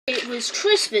was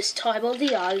Christmas time on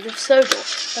the island of Sodor.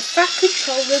 The fat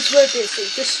controllers were busy.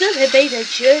 The snow had made their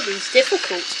journeys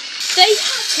difficult. They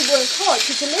had to work hard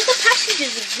to deliver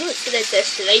passengers and goods to their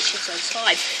destinations on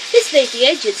time. This made the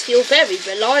engines feel very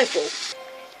reliable.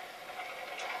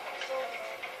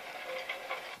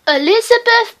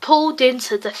 Elizabeth pulled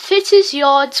into the fitter's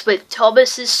yards with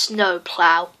Thomas's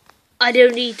snowplow. "I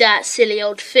don't need that silly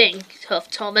old thing,"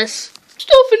 huffed Thomas.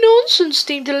 "Stop for nonsense,"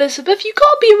 steamed Elizabeth. "You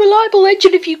can't be a reliable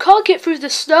engine if you can't get through the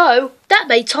snow." That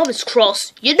made Thomas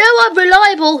cross. "You know I'm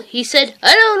reliable," he said.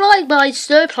 "I don't like my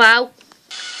snowplow."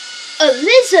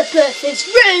 "Elizabeth is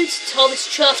rude," Thomas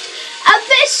chuffed, "and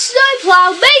this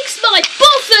snowplow makes my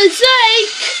buffers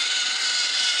ache."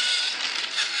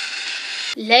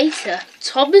 Later,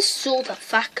 Thomas saw the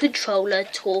Fat Controller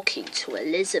talking to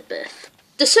Elizabeth.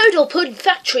 "The Sodor Pudding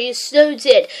Factory is snowed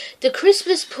in. The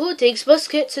Christmas puddings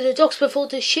must get to the docks before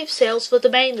the ship sails for the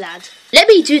mainland. Let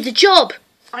me do the job.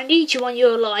 I need you on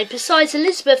your line. Besides,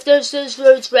 Elizabeth knows those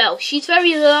roads well. She's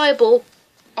very reliable."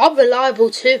 "I'm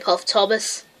reliable too," puffed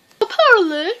Thomas.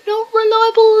 "Apparently not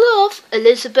reliable enough,"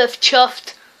 Elizabeth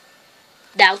chuffed.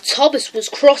 Now Thomas was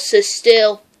crosser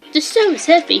still. The snow was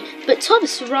heavy, but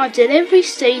Thomas arrived at every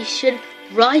station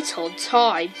right on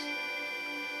time.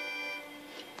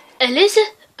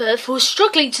 Elizabeth was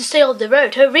struggling to stay on the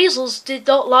road. Her wheels did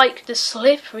not like the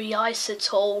slippery ice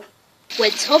at all.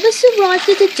 When Thomas arrived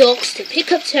at the docks to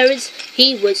pick up Terence,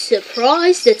 he was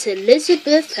surprised that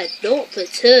Elizabeth had not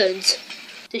returned.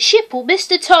 "The ship will miss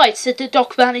the tide," said the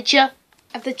dock manager,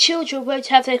 "and the children won't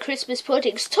have their Christmas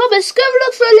puddings. Thomas, go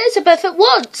look for Elizabeth at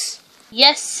once."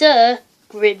 "Yes, sir,"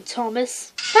 grinned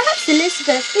Thomas. Perhaps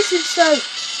Elizabeth isn't so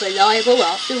reliable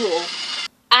after all.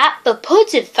 At the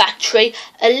pudding factory,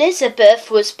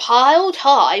 Elizabeth was piled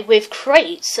high with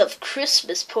crates of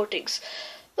Christmas puddings.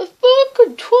 "The Fat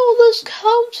Controller's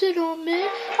counting on me.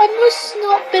 I must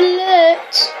not be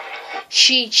late."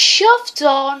 She shoved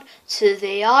on to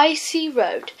the icy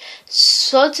road.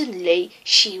 Suddenly,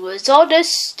 she was on a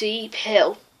steep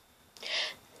hill.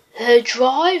 Her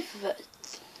driver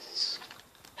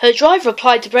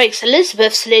applied the brakes.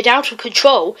 Elizabeth slid out of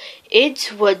control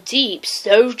into a deep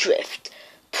snowdrift.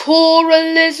 Poor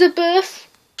Elizabeth!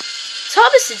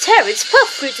 Thomas and Terence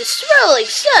puffed through the swirling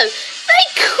snow. They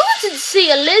couldn't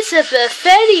see Elizabeth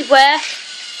anywhere.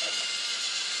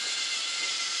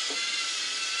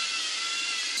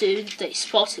 Soon they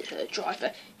spotted her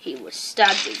driver. He was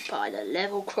standing by the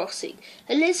level crossing.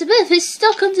 "Elizabeth is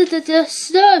stuck under the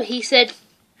snow," he said.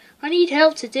 "I need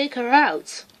help to dig her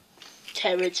out."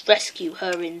 Terence rescued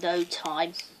her in no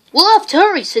time. "We'll have to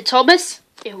hurry," said Thomas.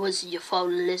 "It wasn't your fault,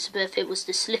 Elizabeth. It was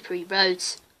the slippery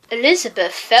roads."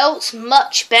 Elizabeth felt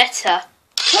much better.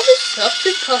 Thomas puffed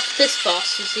and puffed as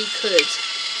fast as he could.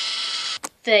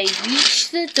 They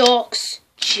reached the docks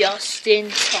just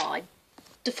in time.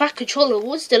 The Fat Controller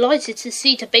was delighted to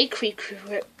see the bakery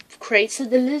crates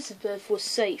and Elizabeth was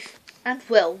safe. "And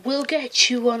well, we'll get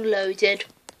you unloaded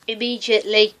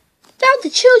immediately." "Now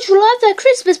the children will have their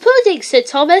Christmas pudding," said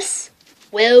Thomas.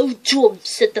 "Well done,"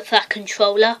 said the Fat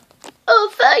Controller.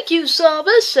 "Oh, thank you,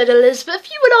 Thomas," said Elizabeth.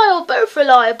 "You and I are both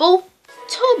reliable."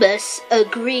 Thomas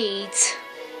agreed.